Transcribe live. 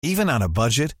Even on a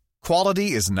budget,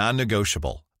 quality is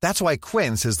non-negotiable. That's why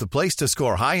Quince is the place to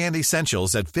score high-end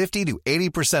essentials at 50 to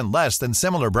 80% less than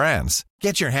similar brands.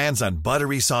 Get your hands on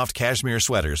buttery soft cashmere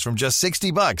sweaters from just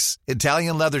 $60,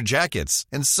 Italian leather jackets,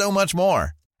 and so much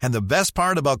more. And the best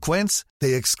part about Quince,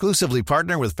 they exclusively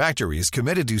partner with factories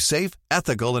committed to safe,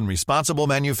 ethical, and responsible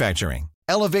manufacturing.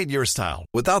 Elevate your style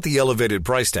without the elevated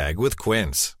price tag with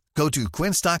Quince. Go to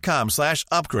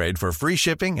quince.com/upgrade for free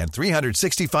shipping and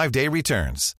 365-day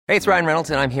returns. Hey, it's Ryan Reynolds,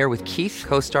 and I'm here with Keith,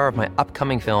 co-star of my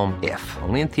upcoming film, If,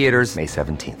 only in theaters May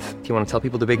 17th. Do you want to tell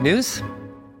people the big news?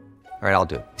 All right, I'll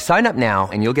do it. Sign up now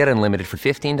and you'll get unlimited for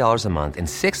 $15 a month and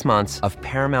 6 months of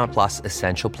Paramount Plus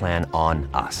Essential Plan on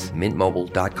us.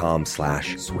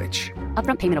 MintMobile.com/switch.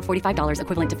 Upfront payment of $45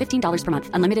 equivalent to $15 per month.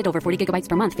 Unlimited over 40 gigabytes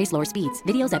per month. Face lower speeds.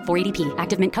 Videos at 480p.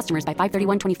 Active Mint customers by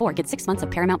 531.24 get 6 months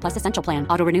of Paramount Plus Essential Plan.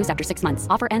 Auto renews after 6 months.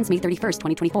 Offer ends May 31st,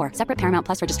 2024. Separate Paramount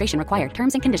Plus registration required.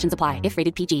 Terms and conditions apply if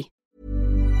rated PG.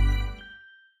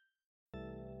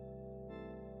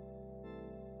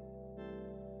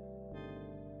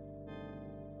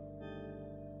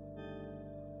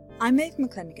 I'm Maeve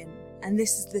McClenaghan, and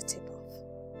this is The Tip-Off,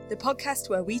 the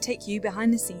podcast where we take you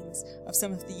behind the scenes of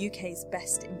some of the UK's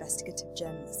best investigative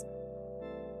journalism.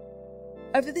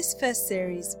 Over this first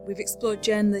series, we've explored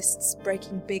journalists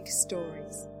breaking big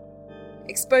stories,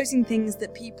 exposing things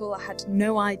that people had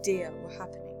no idea were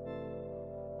happening.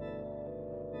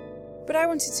 But I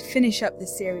wanted to finish up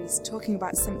this series talking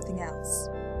about something else.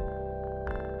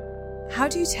 How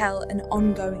do you tell an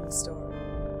ongoing story?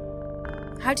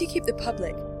 How do you keep the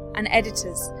public and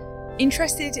editors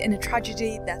interested in a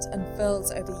tragedy that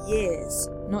unfurls over years,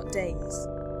 not days?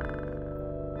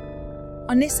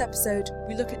 On this episode,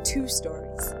 we look at two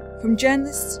stories, from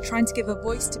journalists trying to give a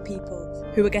voice to people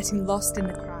who are getting lost in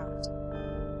the crowd.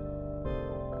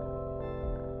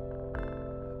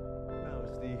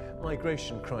 As the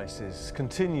migration crisis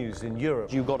continues in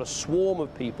Europe, you've got a swarm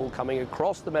of people coming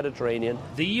across the Mediterranean.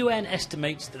 The UN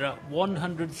estimates there are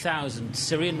 100,000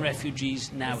 Syrian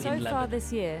refugees now in Lebanon. So far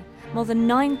this year, more than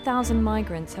 9,000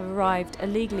 migrants have arrived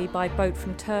illegally by boat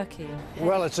from Turkey.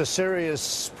 Well, it's a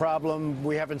serious problem.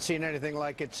 We haven't seen anything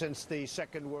like it since the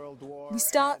Second World War. We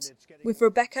start with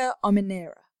Rebecca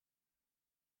Omenera.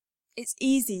 It's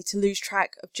easy to lose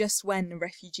track of just when the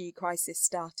refugee crisis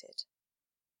started.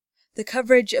 The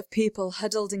coverage of people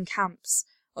huddled in camps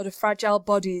or the fragile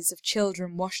bodies of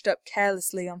children washed up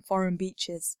carelessly on foreign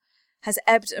beaches has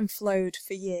ebbed and flowed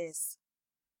for years.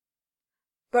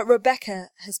 But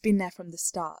Rebecca has been there from the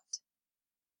start.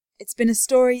 It's been a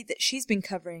story that she's been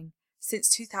covering since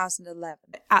 2011.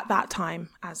 At that time,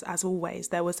 as always,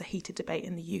 there was a heated debate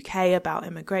in the UK about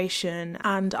immigration,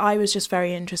 and I was just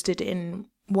very interested in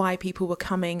why people were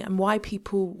coming and why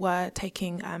people were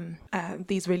taking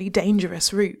these really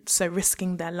dangerous routes, so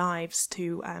risking their lives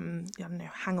to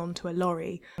hang on to a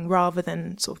lorry rather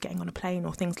than sort of getting on a plane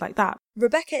or things like that.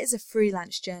 Rebecca is a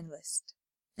freelance journalist,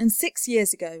 and 6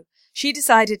 years ago, she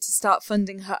decided to start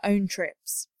funding her own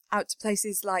trips out to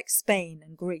places like Spain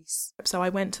and Greece. So I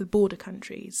went to the border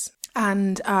countries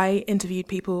and I interviewed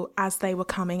people as they were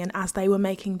coming and as they were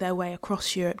making their way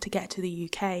across Europe to get to the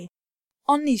UK.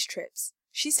 On these trips,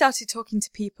 she started talking to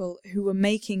people who were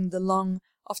making the long,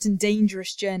 often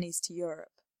dangerous journeys to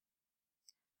Europe.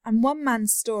 And one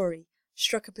man's story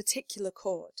struck a particular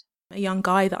chord. A young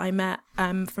guy that I met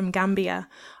from Gambia.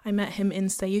 I met him in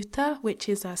Ceuta, which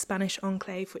is a Spanish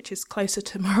enclave, which is closer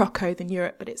to Morocco than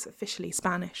Europe, but it's officially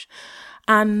Spanish.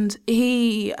 And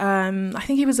he, I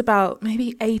think he was about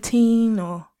maybe 18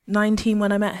 or 19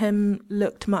 when I met him,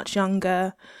 looked much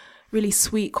younger, really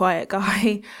sweet, quiet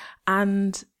guy.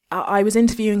 And I was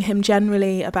interviewing him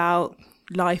generally about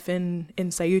life in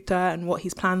Ceuta and what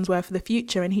his plans were for the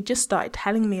future. And he just started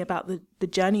telling me about the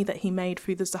journey that he made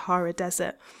through the Sahara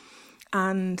Desert.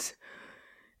 And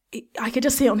I could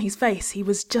just see it on his face. He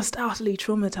was just utterly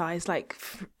traumatized, like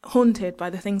haunted by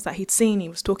the things that he'd seen. He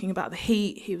was talking about the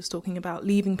heat. He was talking about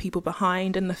leaving people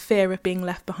behind and the fear of being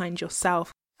left behind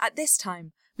yourself. At this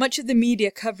time, much of the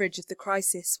media coverage of the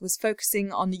crisis was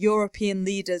focusing on the European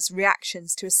leaders'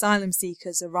 reactions to asylum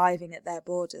seekers arriving at their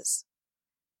borders.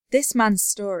 This man's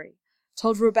story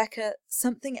told Rebecca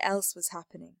something else was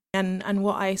happening. And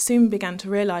what I soon began to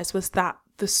realise was that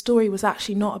the story was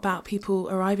actually not about people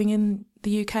arriving in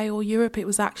the UK or Europe. It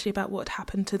was actually about what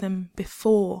happened to them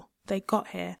before they got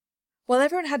here. While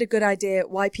everyone had a good idea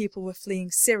why people were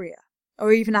fleeing Syria,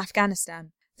 or even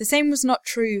Afghanistan, the same was not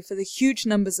true for the huge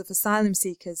numbers of asylum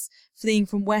seekers fleeing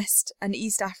from West and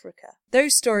East Africa.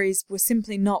 Those stories were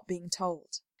simply not being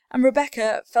told. And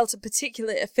Rebecca felt a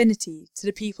particular affinity to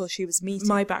the people she was meeting.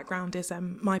 My background is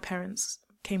my parents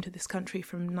came to this country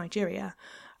from Nigeria,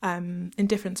 in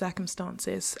different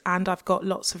circumstances. And I've got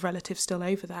lots of relatives still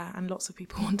over there, and lots of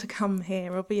people want to come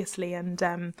here, obviously.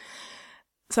 And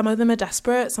some of them are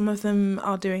desperate, some of them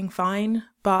are doing fine,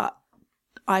 but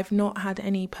I've not had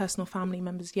any personal family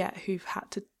members yet who've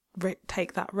had to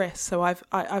take that risk. So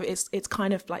it's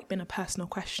kind of like been a personal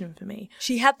question for me.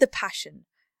 She had the passion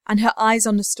and her eyes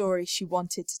on the story she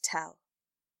wanted to tell.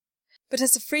 But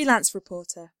as a freelance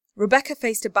reporter, Rebecca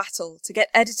faced a battle to get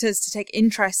editors to take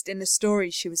interest in the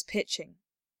stories she was pitching.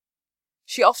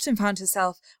 She often found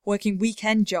herself working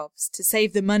weekend jobs to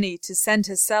save the money to send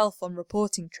herself on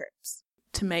reporting trips.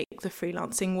 To make the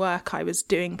freelancing work, I was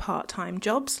doing part-time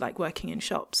jobs, like working in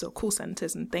shops or call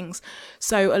centres and things.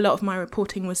 So a lot of my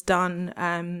reporting was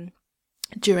done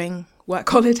during work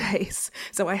holidays.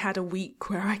 So I had a week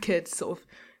where I could sort of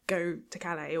go to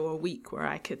Calais, or a week where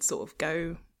I could sort of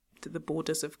go to the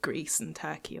borders of Greece and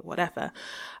Turkey or whatever.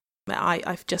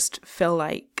 I just feel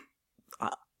like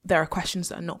there are questions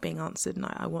that are not being answered, and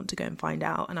I want to go and find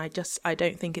out. And I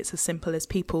don't think it's as simple as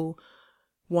people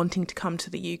wanting to come to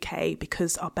the UK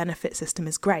because our benefit system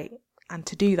is great, and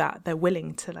to do that they're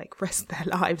willing to like risk their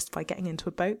lives by getting into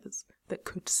a boat that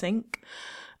could sink.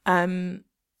 And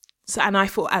I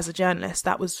thought, as a journalist,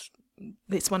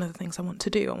 it's one of the things I want to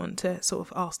do. I want to sort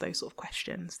of ask those sort of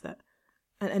questions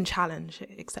and challenge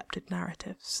accepted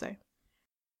narratives. So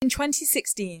in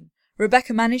 2016,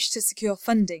 Rebecca managed to secure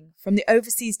funding from the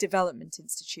Overseas Development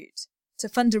Institute to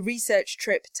fund a research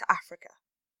trip to Africa.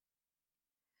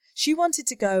 She wanted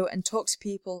to go and talk to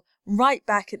people right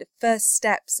back at the first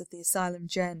steps of the asylum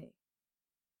journey.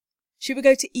 She would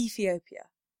go to Ethiopia,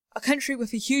 a country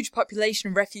with a huge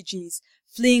population of refugees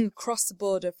fleeing across the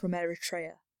border from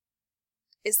Eritrea.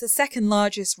 It's the second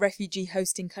largest refugee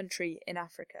hosting country in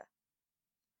Africa.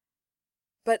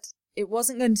 But it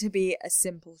wasn't going to be a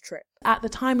simple trip. At the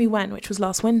time we went, which was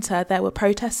last winter, there were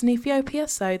protests in Ethiopia,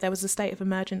 so there was a state of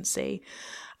emergency,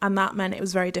 and that meant it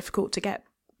was very difficult to get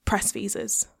press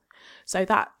visas. So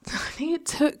I think it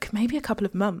took maybe a couple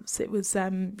of months. It was,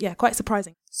 quite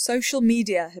surprising. Social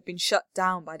media had been shut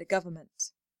down by the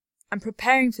government. And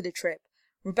preparing for the trip,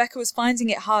 Rebecca was finding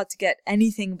it hard to get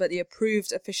anything but the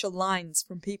approved official lines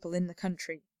from people in the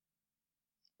country.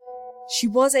 She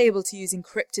was able to use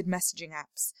encrypted messaging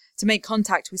apps to make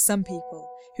contact with some people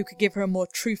who could give her a more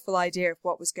truthful idea of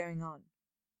what was going on.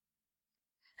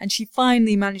 And she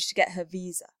finally managed to get her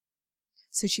visa.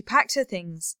 So she packed her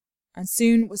things and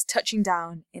soon was touching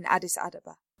down in Addis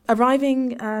Ababa.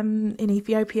 Arriving in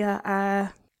Ethiopia,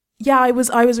 I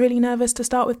was really nervous to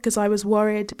start with, because I was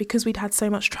worried, because we'd had so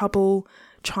much trouble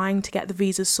trying to get the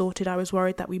visas sorted. I was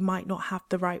worried that we might not have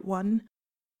the right one.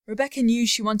 Rebecca knew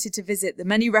she wanted to visit the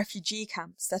many refugee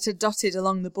camps that are dotted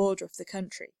along the border of the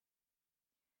country.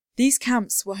 These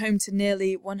camps were home to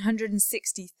nearly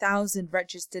 160,000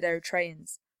 registered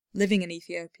Eritreans living in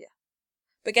Ethiopia.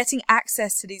 But getting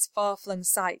access to these far-flung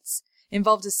sites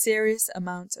involved a serious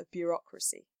amount of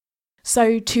bureaucracy.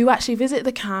 So to actually visit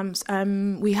the camps,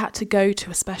 we had to go to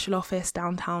a special office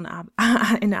downtown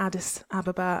in Addis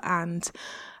Ababa and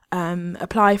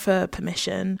apply for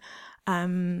permission.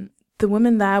 The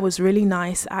woman there was really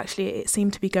nice. Actually, it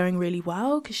seemed to be going really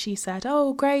well, because she said,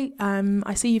 "Oh, great,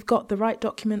 I see you've got the right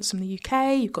documents from the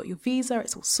UK, you've got your visa,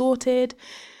 it's all sorted."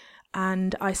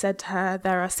 And I said to her,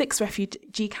 "There are 6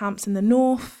 refugee camps in the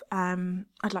north.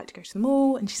 I'd like to go to them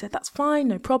all." And she said, "That's fine,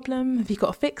 no problem. Have you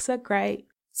got a fixer? Great."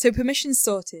 So permission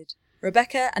sorted,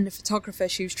 Rebecca and the photographer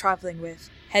she was travelling with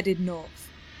headed north,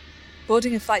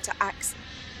 boarding a flight to Axum.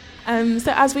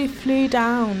 So as we flew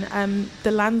down,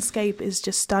 the landscape is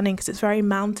just stunning, because it's very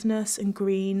mountainous and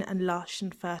green and lush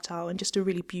and fertile, and just a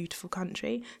really beautiful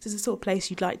country. So it's the sort of place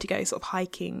you'd like to go sort of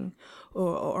hiking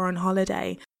or on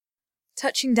holiday.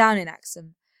 Touching down in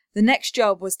Axum, the next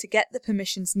job was to get the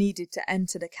permissions needed to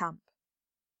enter the camp.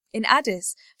 In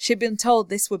Addis, she'd been told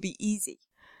this would be easy.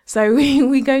 So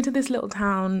we go to this little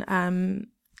town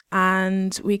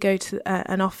and we go to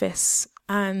an office,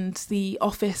 and the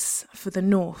office for the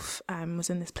north was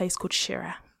in this place called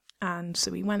Shire. And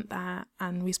so we went there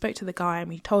and we spoke to the guy and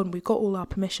we told him we've got all our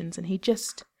permissions, and he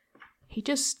just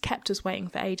kept us waiting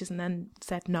for ages and then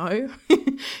said, "No,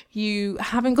 you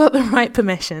haven't got the right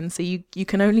permission, so you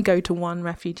can only go to one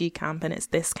refugee camp, and it's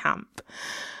this camp."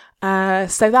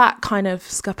 So that kind of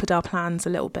scuppered our plans a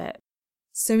little bit.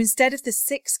 So instead of the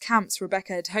 6 camps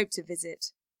Rebecca had hoped to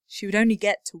visit, she would only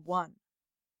get to 1.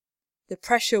 The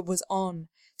pressure was on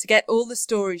to get all the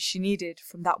stories she needed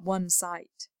from that one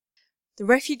site. The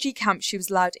refugee camp she was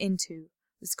allowed into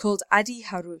was called Adi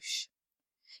Harush.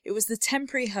 It was the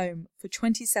temporary home for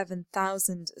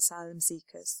 27,000 asylum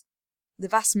seekers, the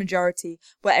vast majority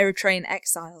were Eritrean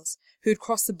exiles who had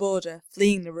crossed the border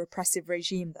fleeing the repressive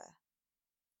regime there.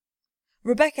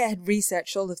 Rebecca had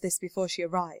researched all of this before she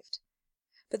arrived,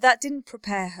 but that didn't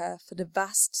prepare her for the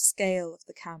vast scale of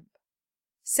the camp.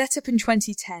 Set up in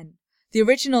 2010, the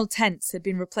original tents had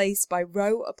been replaced by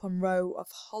row upon row of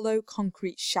hollow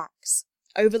concrete shacks,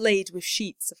 overlaid with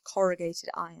sheets of corrugated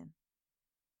iron.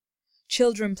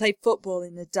 Children played football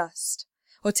in the dust,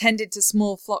 or tended to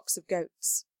small flocks of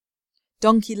goats.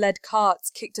 Donkey-led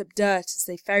carts kicked up dirt as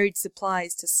they ferried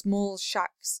supplies to small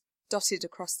shacks dotted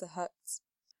across the huts.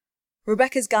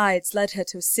 Rebecca's guides led her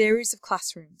to a series of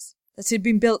classrooms that had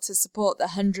been built to support the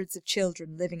hundreds of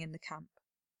children living in the camp.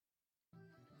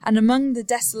 And among the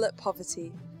desolate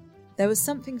poverty, there was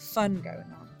something fun going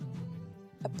on.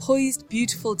 A poised,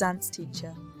 beautiful dance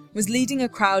teacher was leading a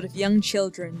crowd of young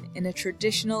children in a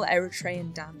traditional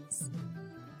Eritrean dance.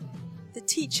 The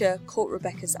teacher caught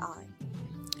Rebecca's eye.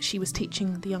 She was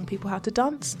teaching the young people how to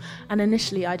dance, and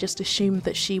initially I just assumed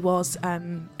that she was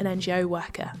an NGO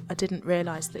worker. I didn't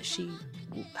realise that she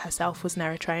herself was an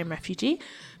Eritrean refugee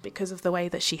because of the way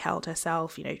that she held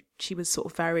herself. You know, she was sort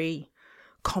of very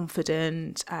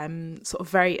confident, sort of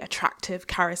very attractive,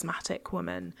 charismatic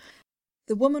woman.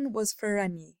 The woman was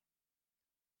Ferenyi,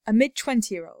 a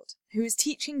mid-20-year-old who was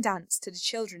teaching dance to the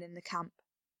children in the camp.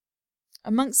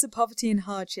 Amongst the poverty and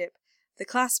hardship, the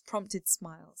class prompted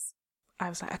smiles. I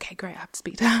was like, okay, great, I have to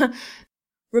speak to her.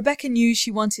 Rebecca knew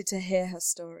she wanted to hear her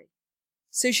story,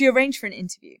 so she arranged for an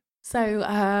interview.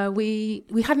 So we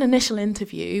had an initial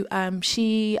interview.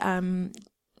 She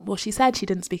said she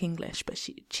didn't speak English, but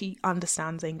she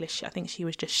understands English. I think she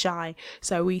was just shy.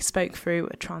 So we spoke through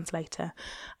a translator,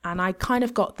 and I kind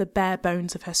of got the bare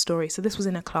bones of her story. So this was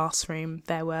in a classroom.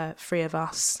 There were 3 of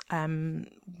us. Someone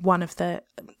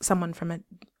from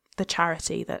the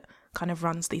charity that kind of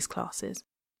runs these classes.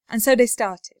 And so they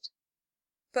started.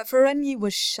 But Ferenyi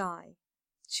was shy.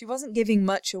 She wasn't giving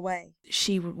much away.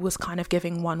 She was kind of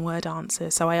giving one-word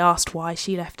answers. So I asked why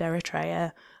she left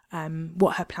Eritrea,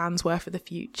 what her plans were for the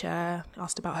future,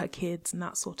 asked about her kids and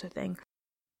that sort of thing.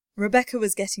 Rebecca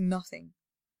was getting nothing,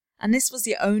 and this was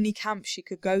the only camp she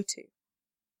could go to.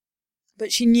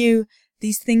 But she knew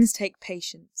these things take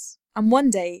patience, and one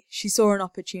day she saw an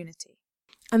opportunity.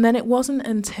 And then it wasn't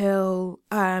until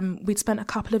we'd spent a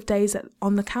couple of days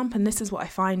on the camp, and this is what I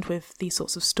find with these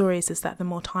sorts of stories, is that the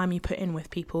more time you put in with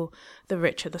people, the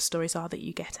richer the stories are that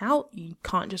you get out. You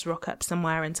can't just rock up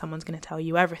somewhere and someone's going to tell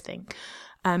you everything.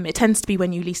 It tends to be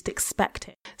when you least expect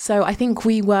it. So I think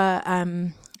we were,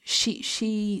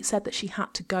 she said that she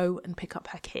had to go and pick up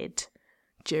her kid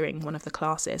during one of the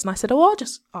classes. And I said,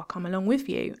 I'll come along with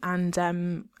you. And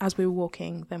as we were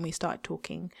walking, then we started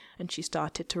talking, and she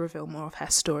started to reveal more of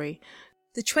her story.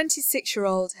 The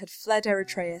 26-year-old had fled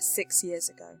Eritrea 6 years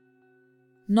ago.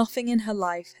 Nothing in her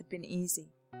life had been easy.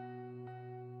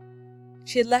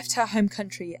 She had left her home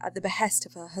country at the behest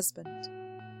of her husband,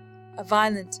 a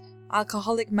violent,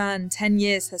 alcoholic man 10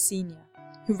 years her senior,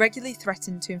 who regularly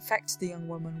threatened to infect the young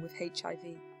woman with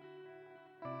HIV.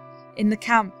 In the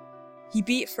camp, he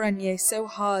beat Ferenyi so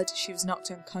hard she was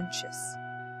knocked unconscious.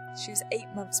 She was 8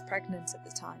 months pregnant at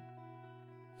the time.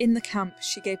 In the camp,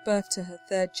 she gave birth to her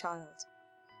 3rd child.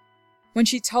 When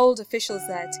she told officials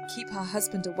there to keep her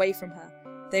husband away from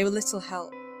her, they were little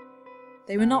help.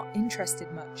 They were not interested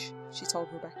much, she told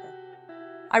Rebecca.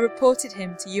 I reported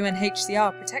him to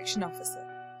UNHCR protection officer.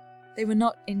 They were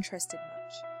not interested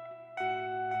much.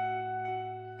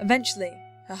 Eventually,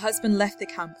 her husband left the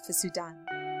camp for Sudan,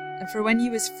 and Ferenyi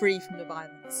was free from the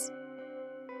violence.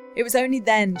 It was only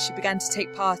then she began to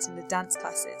take part in the dance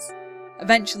classes,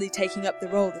 eventually taking up the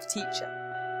role of teacher.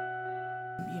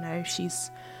 You know, she's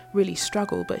really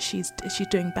struggled, but she's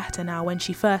doing better now. When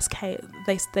she first came,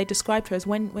 they described her as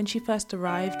when she first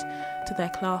arrived to their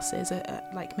classes,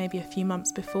 like maybe a few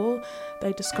months before,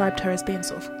 they described her as being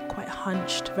sort of quite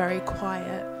hunched, very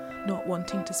quiet, not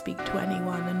wanting to speak to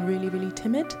anyone, and really, really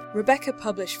timid. Rebecca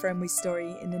published Ferenyi's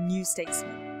story in the New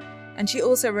Statesman, and she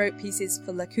also wrote pieces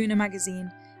for Lacuna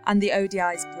magazine and the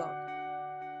ODI's blog.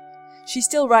 She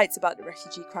still writes about the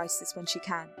refugee crisis when she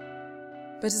can,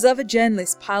 but as other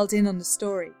journalists piled in on the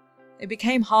story, it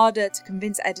became harder to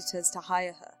convince editors to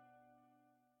hire her.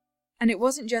 And it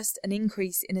wasn't just an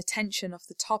increase in attention of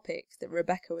the topic that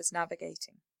Rebecca was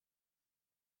navigating.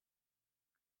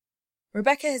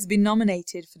 Rebecca has been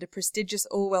nominated for the prestigious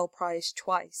Orwell Prize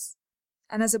twice,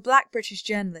 and as a Black British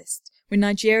journalist with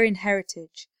Nigerian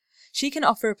heritage, she can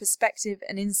offer a perspective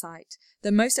and insight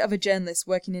that most other journalists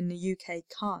working in the UK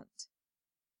can't.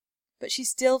 But she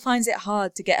still finds it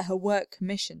hard to get her work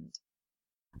commissioned.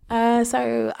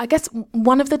 So I guess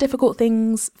one of the difficult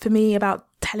things for me about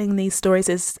telling these stories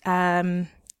is, and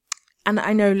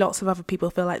I know lots of other people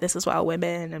feel like this as well,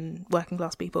 women and working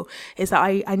class people, is that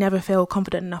I never feel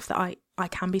confident enough that I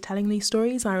can be telling these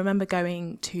stories. I remember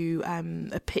going to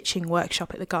a pitching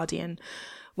workshop at The Guardian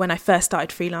when I first started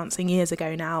freelancing years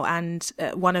ago now, and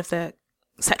one of the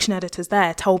section editors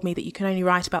there told me that you can only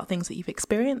write about things that you've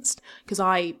experienced, because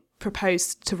I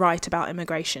proposed to write about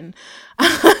immigration.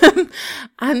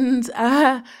 And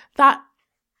that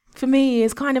for me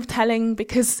is kind of telling,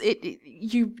 because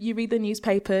you read the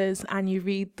newspapers and you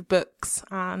read the books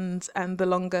and the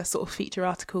longer sort of feature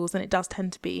articles, and it does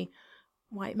tend to be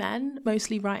white men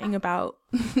mostly writing about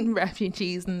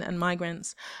refugees and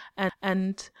migrants.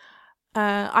 And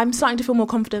I'm starting to feel more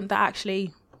confident that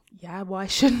actually, yeah, why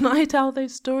shouldn't I tell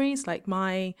those stories? Like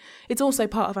it's also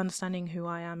part of understanding who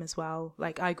I am as well.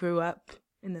 Like, I grew up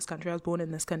in this country, I was born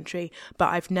in this country, but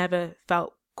I've never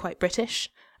felt quite British.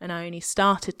 And I only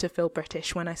started to feel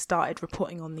British when I started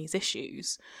reporting on these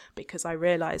issues, because I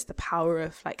realised the power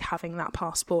of like having that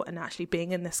passport and actually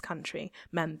being in this country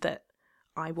meant that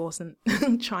I wasn't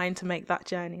trying to make that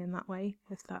journey in that way,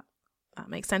 if that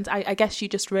makes sense. I guess you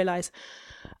just realise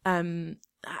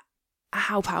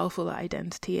how powerful that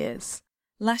identity is.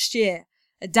 Last year,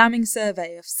 a damning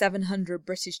survey of 700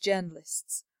 British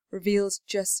journalists revealed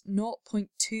just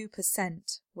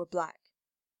 0.2% were black.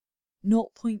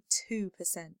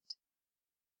 0.2%.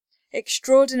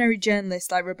 Extraordinary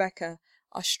journalists like Rebecca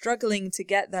are struggling to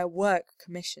get their work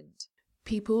commissioned.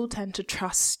 People tend to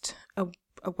trust a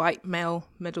white male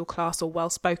middle class or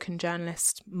well-spoken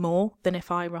journalist more than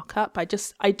if I rock up. I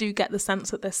do get the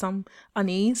sense that there's some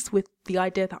unease with the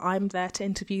idea that I'm there to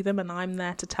interview them and I'm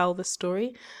there to tell the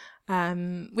story,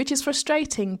 which is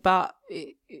frustrating, but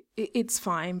it's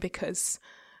fine, because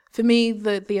for me,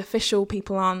 the official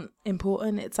people aren't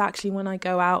important. It's actually when I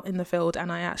go out in the field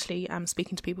and I actually am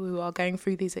speaking to people who are going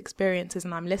through these experiences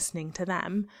and I'm listening to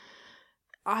them,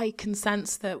 I can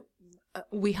sense that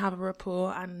we have a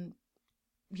rapport. And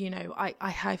you know, I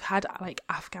have had like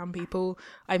Afghan people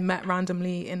I met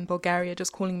randomly in Bulgaria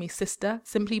just calling me sister,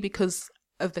 simply because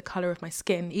of the colour of my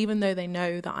skin. Even though they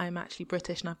know that I'm actually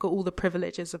British and I've got all the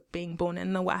privileges of being born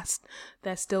in the West,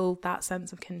 there's still that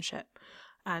sense of kinship.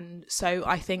 And so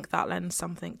I think that lends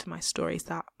something to my stories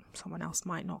that someone else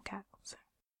might not get. So.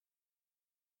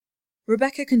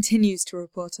 Rebecca continues to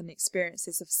report on the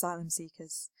experiences of asylum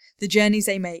seekers, the journeys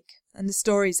they make, and the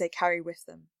stories they carry with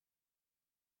them.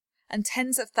 And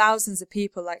tens of thousands of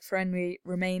people like Frenwy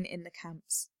remain in the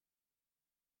camps.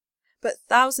 But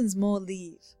thousands more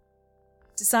leave,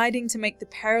 deciding to make the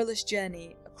perilous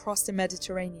journey across the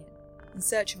Mediterranean in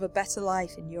search of a better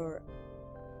life in Europe.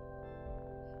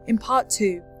 In part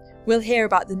 2, we'll hear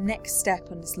about the next step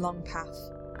on this long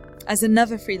path, as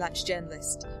another freelance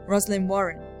journalist, Rosalind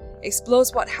Warren,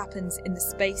 explores what happens in the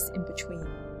space in between,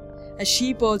 as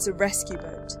she boards a rescue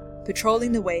boat,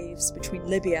 patrolling the waves between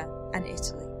Libya and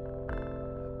Italy.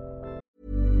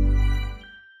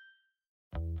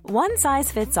 One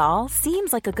size fits all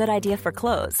seems like a good idea for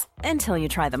clothes until you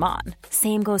try them on.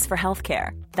 Same goes for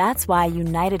healthcare. That's why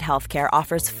United Healthcare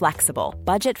offers flexible,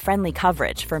 budget-friendly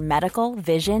coverage for medical,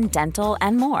 vision, dental,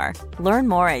 and more. Learn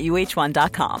more at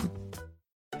UH1.com.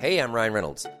 Hey, I'm Ryan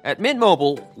Reynolds. At Mint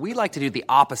Mobile, we like to do the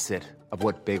opposite of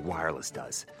what Big Wireless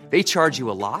does. They charge you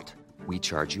a lot, we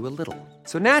charge you a little.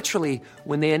 So naturally,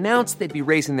 when they announced they'd be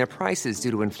raising their prices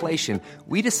due to inflation,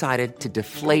 we decided to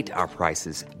deflate our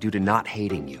prices due to not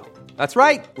hating you. That's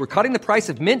right. We're cutting the price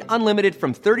of Mint Unlimited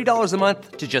from $30 a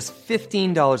month to just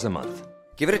 $15 a month.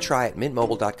 Give it a try at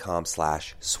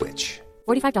mintmobile.com/switch.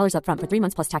 $45 up front for 3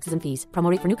 months plus taxes and fees. Promo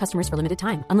rate for new customers for limited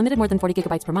time. Unlimited more than 40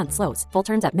 gigabytes per month. Slows full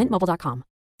terms at mintmobile.com.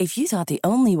 If you thought the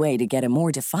only way to get a more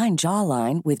defined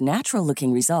jawline with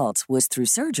natural-looking results was through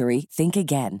surgery, think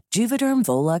again. Juvederm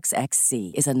Volux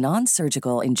XC is a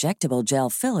non-surgical injectable gel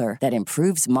filler that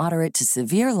improves moderate to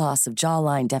severe loss of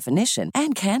jawline definition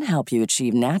and can help you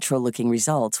achieve natural-looking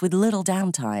results with little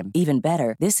downtime. Even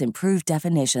better, this improved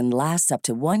definition lasts up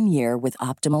to 1 year with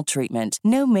optimal treatment.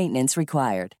 No maintenance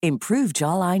required. Improve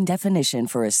jawline definition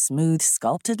for a smooth,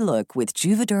 sculpted look with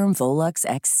Juvederm Volux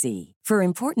XC. For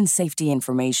important safety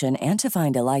information and to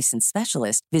find a licensed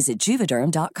specialist, visit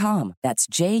Juvederm.com. That's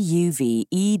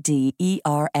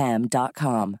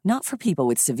JUVEDERM.com. Not for people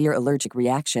with severe allergic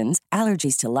reactions,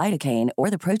 allergies to lidocaine,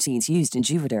 or the proteins used in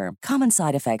Juvederm. Common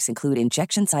side effects include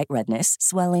injection site redness,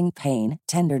 swelling, pain,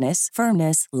 tenderness,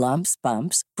 firmness, lumps,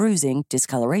 bumps, bruising,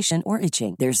 discoloration, or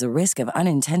itching. There's a risk of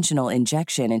unintentional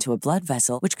injection into a blood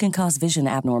vessel, which can cause vision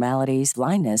abnormalities,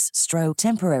 blindness, stroke,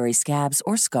 temporary scabs,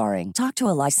 or scarring. Talk to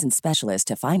a licensed specialist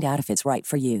to find out if it's right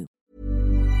for you.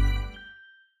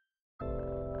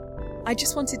 I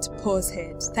just wanted to pause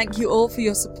here to thank you all for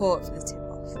your support for the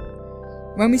tip-off.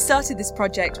 When we started this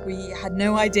project, we had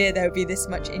no idea there would be this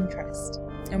much interest,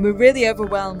 and we're really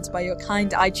overwhelmed by your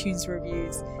kind iTunes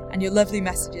reviews and your lovely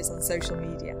messages on social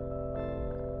media.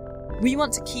 We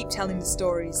want to keep telling the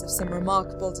stories of some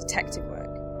remarkable detective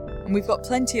work, and we've got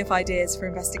plenty of ideas for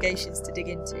investigations to dig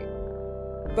into.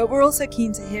 But we're also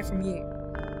keen to hear from you.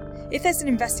 If there's an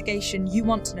investigation you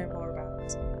want to know more about,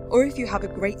 or if you have a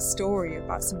great story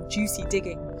about some juicy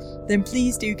digging, then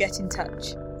please do get in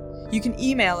touch. You can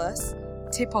email us,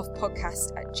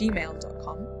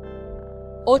 tipoffpodcast@gmail.com,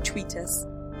 or tweet us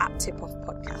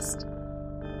 @tipoffpodcast.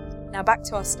 Now back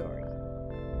to our story.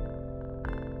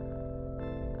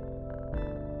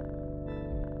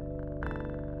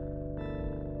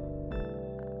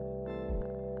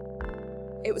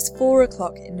 It was 4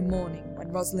 o'clock in the morning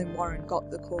when Rosalind Warren got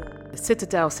the call.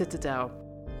 Citadel.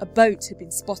 A boat had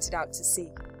been spotted out to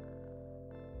sea.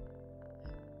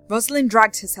 Rosalind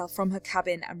dragged herself from her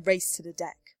cabin and raced to the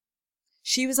deck.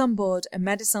 She was on board a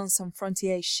Médecins Sans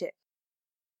Frontières ship,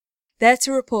 there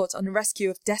to report on the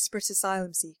rescue of desperate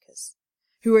asylum seekers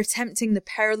who were attempting the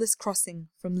perilous crossing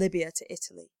from Libya to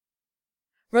Italy.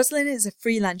 Rosalind is a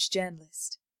freelance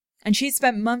journalist, and she'd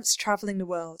spent months travelling the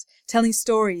world, telling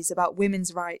stories about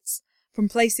women's rights from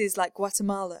places like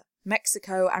Guatemala,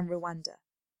 Mexico and Rwanda.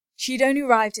 She'd only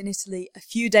arrived in Italy a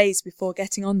few days before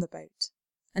getting on the boat,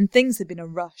 and things had been a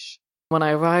rush. When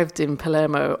I arrived in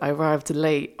Palermo, I arrived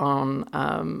late on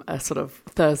a sort of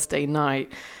Thursday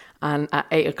night, and at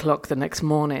 8 o'clock the next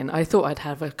morning, I thought I'd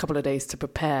have a couple of days to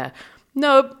prepare.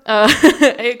 No,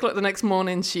 8 o'clock the next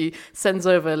morning, she sends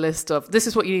over a list of, this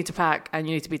is what you need to pack, and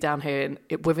you need to be down here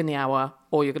within the hour,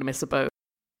 or you're going to miss the boat.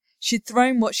 She'd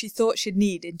thrown what she thought she'd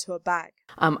need into a bag.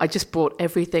 I just brought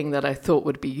everything that I thought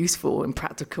would be useful in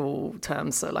practical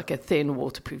terms. So like a thin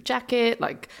waterproof jacket,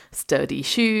 like sturdy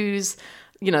shoes,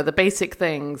 the basic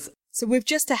things. So with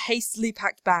just a hastily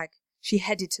packed bag, she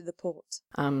headed to the port.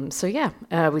 We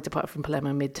departed from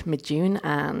Palermo mid-June,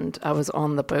 and I was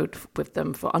on the boat with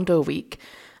them for under a week,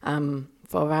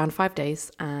 for around 5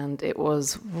 days. And it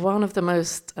was one of the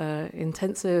most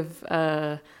intensive,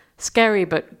 scary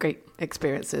but great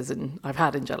experiences I've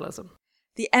had in journalism.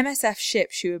 The MSF ship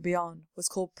she would be on was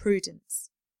called Prudence,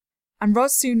 and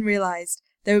Ros soon realised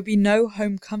there would be no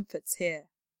home comforts here.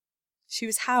 She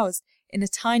was housed in a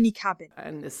tiny cabin.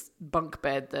 In this bunk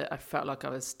bed that I felt like I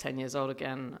was 10 years old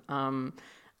again,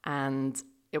 and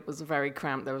it was very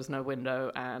cramped, there was no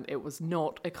window, and it was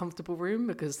not a comfortable room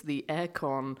because the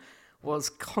aircon was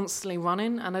constantly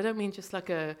running, and I don't mean just like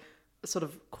a sort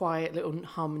of quiet little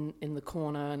hum in the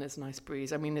corner and it's a nice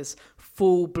breeze. I mean, this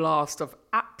full blast of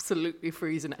absolutely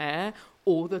freezing air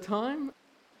all the time.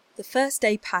 The first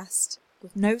day passed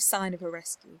with no sign of a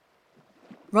rescue.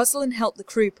 Rosalind helped the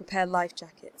crew prepare life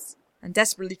jackets and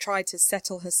desperately tried to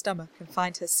settle her stomach and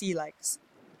find her sea legs.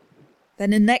 Then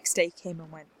the next day came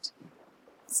and went.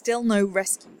 Still no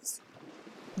rescues.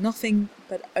 Nothing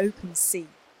but open sea.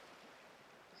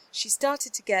 She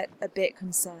started to get a bit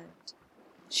concerned.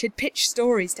 She'd pitched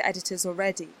stories to editors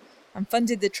already and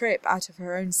funded the trip out of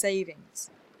her own savings.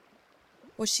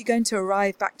 Was she going to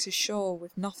arrive back to shore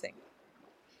with nothing?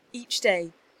 Each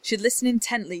day, she'd listen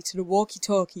intently to the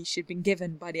walkie-talkie she'd been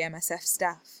given by the MSF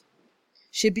staff.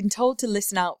 She'd been told to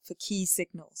listen out for key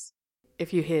signals.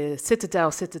 If you hear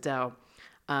Citadel,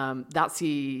 that's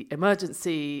the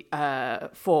emergency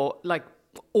for, like,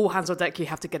 all hands on deck, you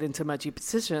have to get into emergency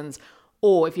positions.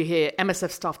 Or if you hear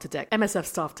MSF staff to deck,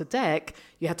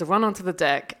 you had to run onto the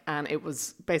deck, and it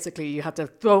was basically you had to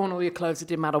throw on all your clothes. It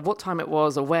didn't matter what time it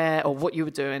was or where or what you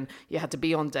were doing. You had to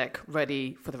be on deck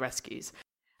ready for the rescues.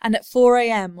 And at 4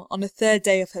 a.m. on the third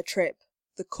day of her trip,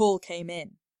 the call came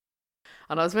in.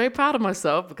 And I was very proud of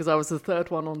myself because I was the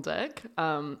third one on deck.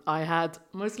 I had,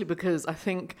 mostly because I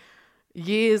think,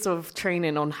 years of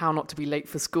training on how not to be late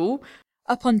for school.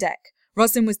 Up on deck,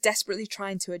 Rosalind was desperately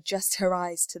trying to adjust her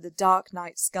eyes to the dark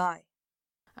night sky.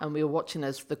 And we were watching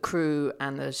as the crew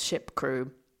and the ship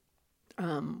crew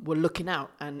were looking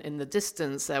out. And in the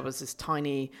distance, there was this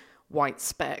tiny white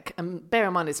speck. And bear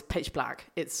in mind, it's pitch black.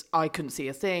 I couldn't see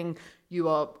a thing. You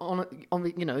are on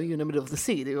you're in the middle of the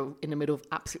sea. You're in the middle of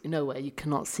absolutely nowhere. You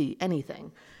cannot see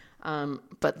anything.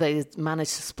 But they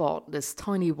managed to spot this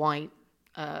tiny white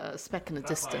speck in the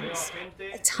distance.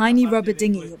 A tiny rubber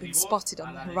dinghy had been spotted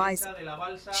on the horizon.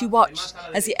 She watched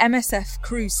as the MSF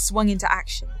crew swung into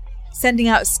action, sending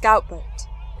out a scout boat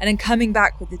and then coming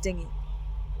back with the dinghy.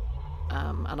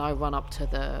 And I run up to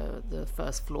the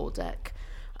first floor deck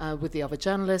with the other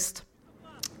journalist.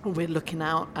 We're looking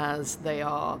out as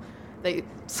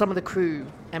some of the crew,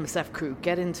 MSF crew,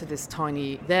 get into this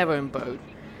their own boat.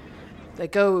 They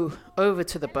go over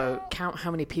to the boat, count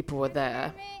how many people were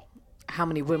there, how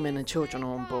many women and children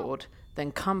are on board,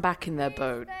 then come back in their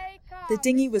boat. The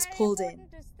dinghy was pulled in,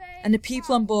 and the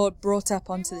people on board brought up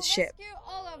onto the ship.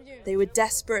 They were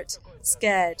desperate,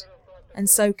 scared, and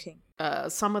soaking.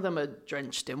 Some of them are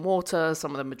drenched in water,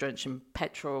 some of them are drenched in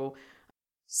petrol.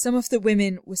 Some of the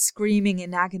women were screaming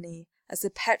in agony as the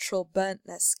petrol burnt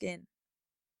their skin.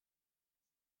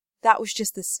 That was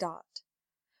just the start.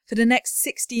 For the next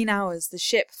 16 hours, the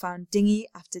ship found dinghy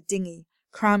after dinghy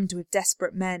crammed with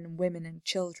desperate men, women and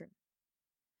children.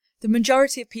 The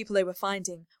majority of people they were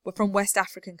finding were from West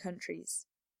African countries,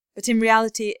 but in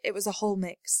reality it was a whole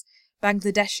mix,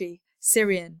 Bangladeshi,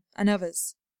 Syrian and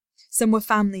others. Some were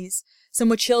families, some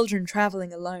were children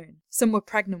travelling alone, some were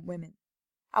pregnant women.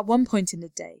 At one point in the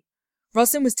day,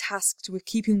 Rosalind was tasked with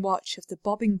keeping watch of the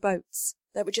bobbing boats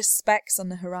that were just specks on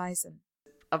the horizon.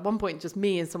 At one point, just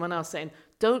me and someone else saying,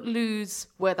 don't lose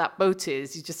where that boat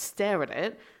is, you just stare at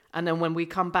it, and then when we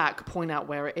come back, point out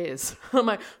where it is. I'm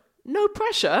like, no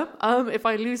pressure. If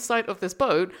I lose sight of this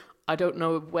boat, I don't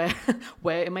know where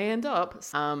it may end up.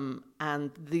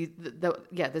 And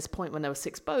this point when there were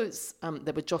 6 boats,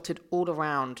 they were jotted all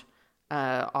around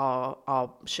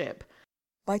our ship.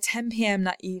 By 10 p.m.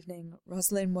 that evening,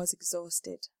 Rosalind was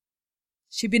exhausted.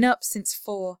 She'd been up since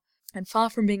 4, and far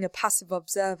from being a passive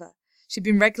observer, she'd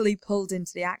been regularly pulled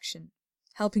into the action,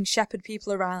 helping shepherd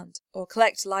people around or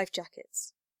collect life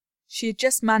jackets. She had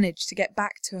just managed to get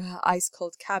back to her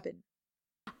ice-cold cabin.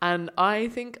 And I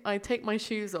think I take my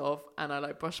shoes off and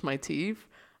I brush my teeth,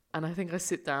 and I think I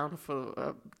sit down for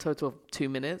a total of 2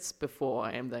 minutes before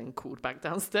I am then called back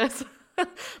downstairs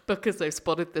because they've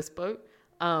spotted this boat.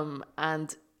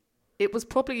 And it was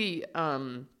probably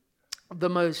the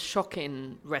most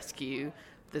shocking rescue,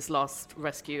 this last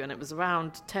rescue, and it was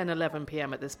around 10, 11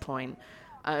 p.m. at this point.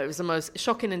 It was the most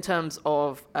shocking in terms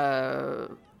of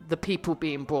the people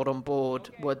being brought on board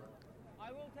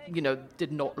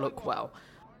did not look well.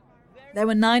 There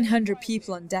were 900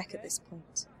 people on deck at this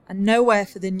point, and nowhere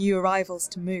for the new arrivals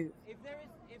to move.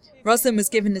 Rosalind was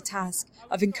given the task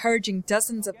of encouraging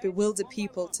dozens of bewildered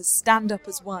people to stand up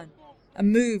as one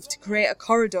and move to create a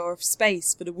corridor of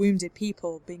space for the wounded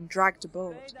people being dragged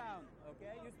aboard.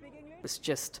 It was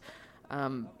just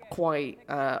quite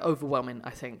overwhelming,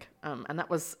 I think. And that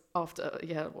was after,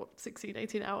 16,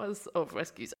 18 hours of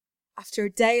rescues. After a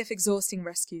day of exhausting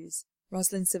rescues,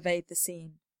 Rosalind surveyed the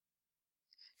scene.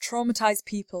 Traumatized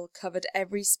people covered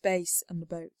every space on the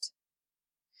boat.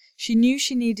 She knew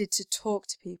she needed to talk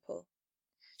to people.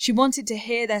 She wanted to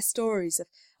hear their stories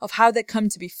of how they'd come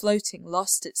to be floating,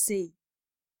 lost at sea.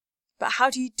 But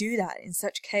how do you do that in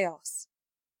such chaos?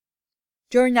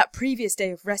 During that previous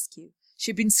day of rescue,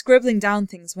 she'd been scribbling down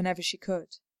things whenever she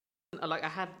could. I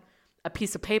had a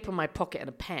piece of paper in my pocket and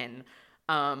a pen,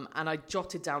 and I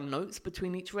jotted down notes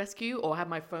between each rescue, or had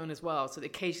my phone as well. So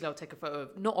occasionally I'll take a photo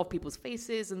not of people's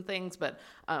faces and things, but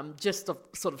just of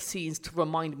sort of scenes to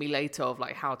remind me later of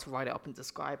how to write it up and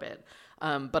describe it.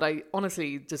 But I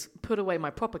honestly just put away my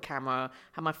proper camera,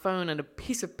 had my phone and a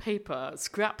piece of paper,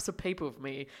 scraps of paper with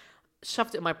me,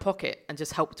 shoved it in my pocket, and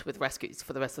just helped with rescues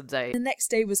for the rest of the day. The next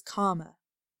day was calmer.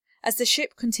 As the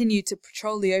ship continued to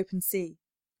patrol the open sea,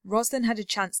 Rosalind had a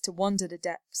chance to wander the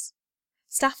decks.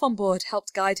 Staff on board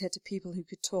helped guide her to people who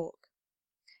could talk.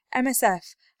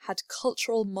 MSF had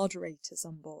cultural moderators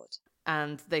on board.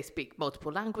 And they speak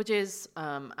multiple languages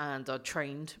and are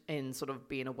trained in sort of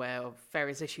being aware of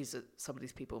various issues that some of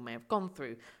these people may have gone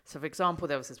through. So, for example,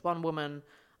 there was this one woman,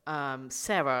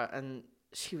 Sarah, and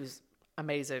she was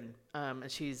amazing.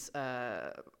 And she's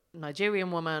a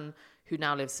Nigerian woman who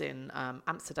now lives in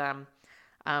Amsterdam.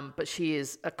 But she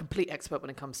is a complete expert when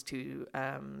it comes to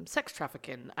sex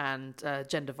trafficking and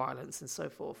gender violence and so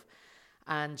forth.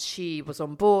 And she was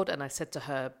on board, and I said to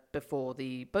her before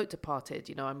the boat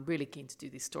departed, I'm really keen to do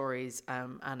these stories.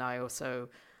 And I also,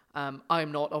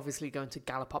 I'm not obviously going to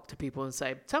gallop up to people and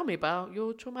say, tell me about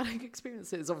your traumatic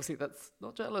experiences. Obviously, that's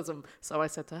not journalism. So I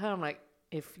said to her, I'm like,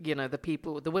 if,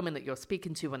 the women that you're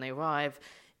speaking to when they arrive,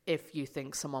 if you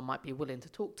think someone might be willing to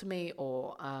talk to me,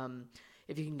 or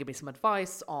if you can give me some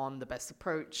advice on the best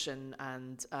approach and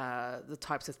the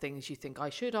types of things you think I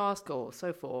should ask or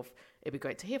so forth, it'd be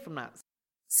great to hear from that.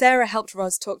 Sarah helped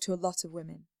Ros talk to a lot of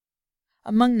women.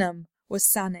 Among them was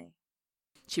Sane.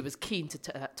 She was keen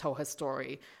to tell her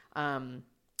story.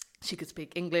 She could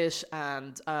speak English,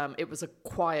 and it was a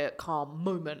quiet, calm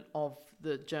moment of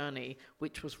the journey,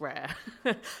 which was rare.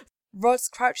 Ros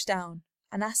crouched down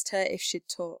and asked her if she'd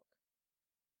talk.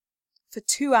 For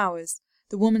 2 hours,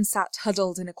 the woman sat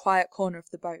huddled in a quiet corner of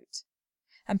the boat,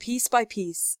 and piece by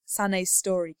piece, Sane's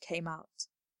story came out.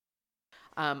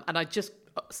 And I just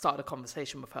started a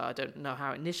conversation with her. I don't know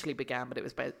how it initially began, but it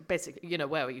was basically,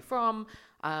 where are you from?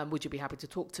 Would you be happy to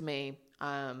talk to me?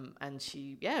 And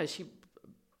she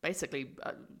basically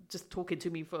just talking to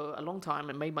me for a long time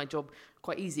and made my job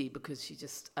quite easy, because she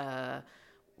just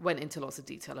went into lots of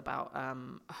detail about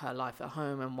her life at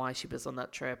home and why she was on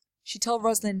that trip. She told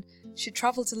Roslyn she'd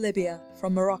travelled to Libya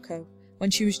from Morocco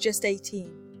when she was just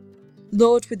 18,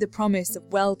 lured with the promise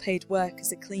of well-paid work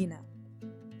as a cleaner.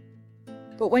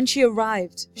 But when she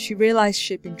arrived, she realised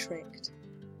she'd been tricked.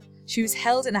 She was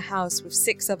held in a house with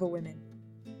 6 other women,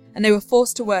 and they were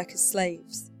forced to work as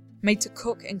slaves, made to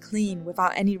cook and clean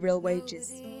without any real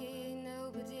wages.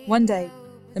 One day,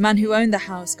 the man who owned the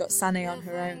house got Saneh on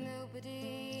her own.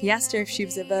 He asked her if she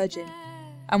was a virgin,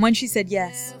 and when she said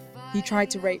yes, he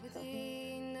tried to rape her.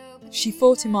 She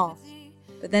fought him off,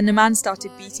 but then the man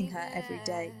started beating her every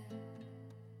day.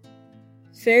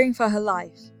 Fearing for her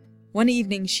life, one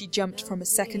evening she jumped from a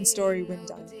 2nd-story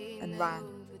window and ran,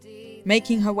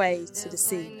 making her way to the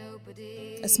sea.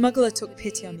 A smuggler took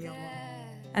pity on the young woman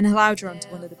and allowed her onto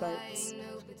one of the boats.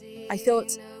 I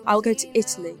thought, I'll go to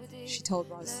Italy, she told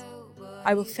Ros.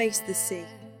 I will face the sea.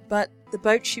 But the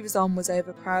boat she was on was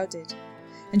overcrowded,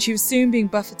 and she was soon being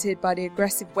buffeted by the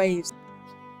aggressive waves.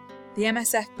 The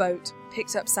MSF boat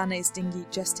picked up Saneh's dinghy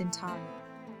just in time.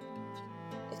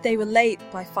 If they were late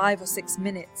by 5 or 6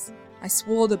 minutes, I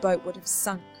swore the boat would have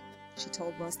sunk, she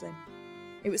told Roslyn.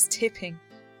 It was tipping.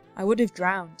 I would have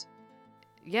drowned.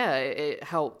 Yeah, it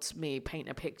helped me paint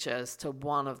a picture as to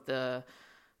one of the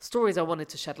stories I wanted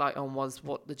to shed light on was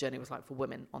what the journey was like for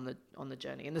women on the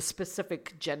journey, and the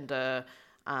specific gender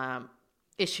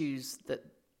issues, that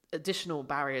additional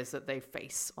barriers that they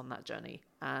face on that journey.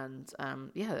 And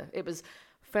it was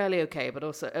fairly okay, but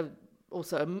also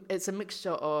it's a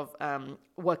mixture of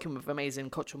working with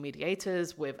amazing cultural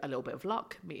mediators, with a little bit of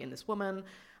luck, meeting this woman,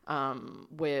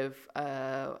 with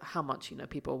how much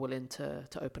people are willing to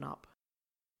open up.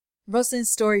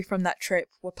 Roslyn's story from that trip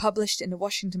were published in the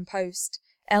Washington Post,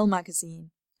 Elle magazine,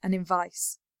 and in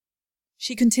Vice.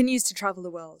 She continues to travel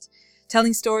the world,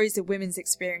 telling stories of women's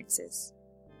experiences.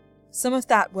 Some of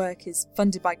that work is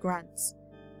funded by grants.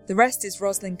 The rest is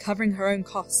Roslyn covering her own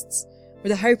costs,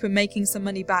 with the hope of making some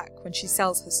money back when she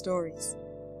sells her stories.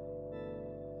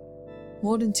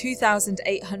 More than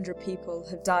 2,800 people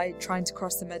have died trying to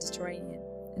cross the Mediterranean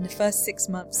in the first 6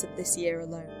 months of this year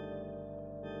alone.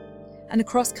 And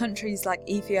across countries like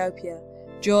Ethiopia,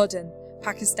 Jordan,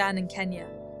 Pakistan and Kenya,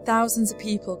 thousands of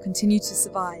people continue to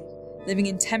survive, living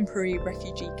in temporary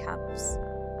refugee camps.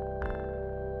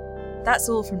 That's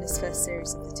all from this first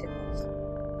series of The Tip-Off.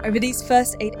 Over these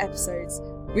first 8 episodes,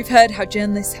 we've heard how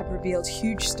journalists have revealed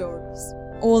huge stories,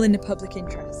 all in the public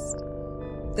interest.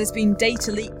 There's been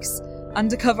data leaks,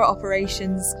 undercover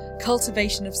operations,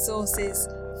 cultivation of sources,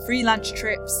 freelance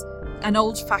trips, and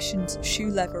old-fashioned shoe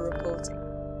leather reporting.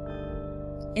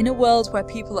 In a world where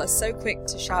people are so quick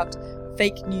to shout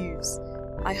fake news,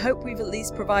 I hope we've at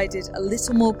least provided a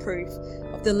little more proof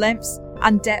of the lengths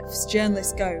and depths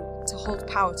journalists go to hold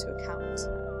power to account.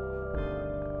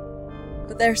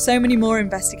 But there are so many more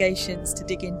investigations to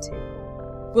dig into.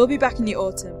 We'll be back in the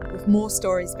autumn with more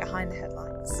stories behind the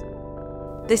headlines.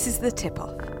 This is The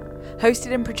Tip-Off,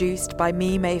 hosted and produced by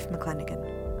me, Maeve McClenaghan.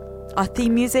 Our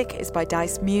theme music is by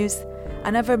Dice Muse,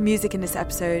 and other music in this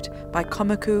episode by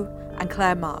Komaku and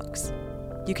Claire Marks.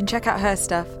 You can check out her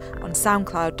stuff on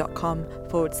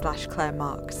soundcloud.com/Claire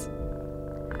Marks.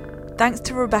 Thanks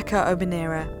to Rebecca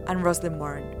Obanera and Roslyn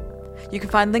Warren. You can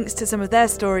find links to some of their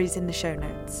stories in the show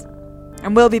notes.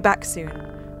 And we'll be back soon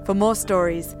for more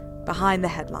stories behind the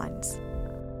headlines.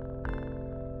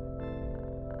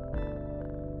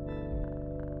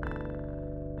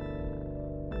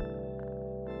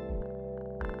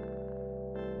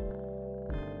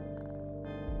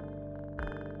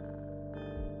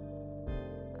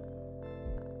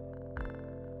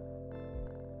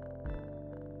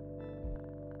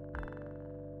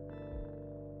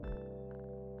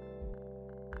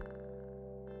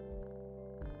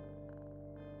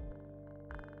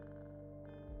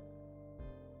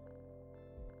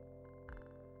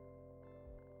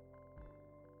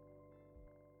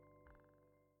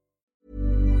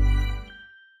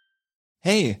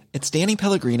 Hey, it's Danny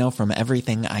Pellegrino from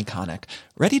Everything Iconic.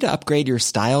 Ready to upgrade your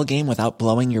style game without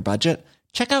blowing your budget?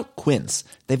 Check out Quince.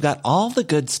 They've got all the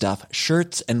good stuff,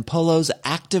 shirts and polos,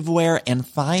 activewear, and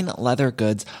fine leather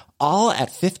goods, all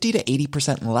at 50 to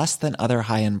 80% less than other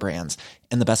high-end brands.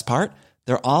 And the best part?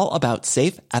 They're all about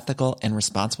safe, ethical, and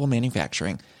responsible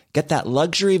manufacturing. Get that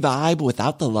luxury vibe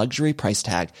without the luxury price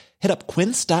tag. Hit up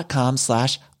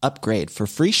quince.com/upgrade for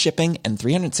free shipping and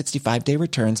 365-day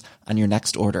returns on your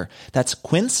next order. That's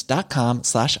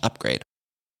quince.com/upgrade.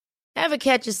 Ever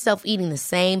catch yourself eating the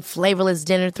same flavorless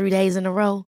dinner 3 days in a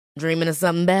row? Dreaming of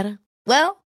something better?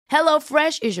 Well,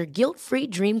 HelloFresh is your guilt-free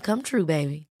dream come true,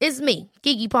 baby. It's me,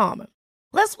 Keke Palmer.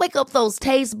 Let's wake up those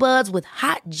taste buds with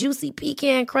hot, juicy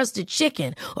pecan-crusted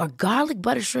chicken or garlic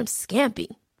butter shrimp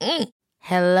scampi.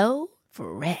 Hello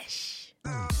Fresh.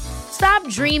 Stop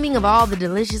dreaming of all the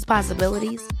delicious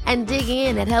possibilities and dig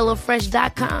in at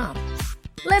HelloFresh.com.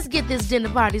 Let's get this dinner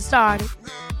party started.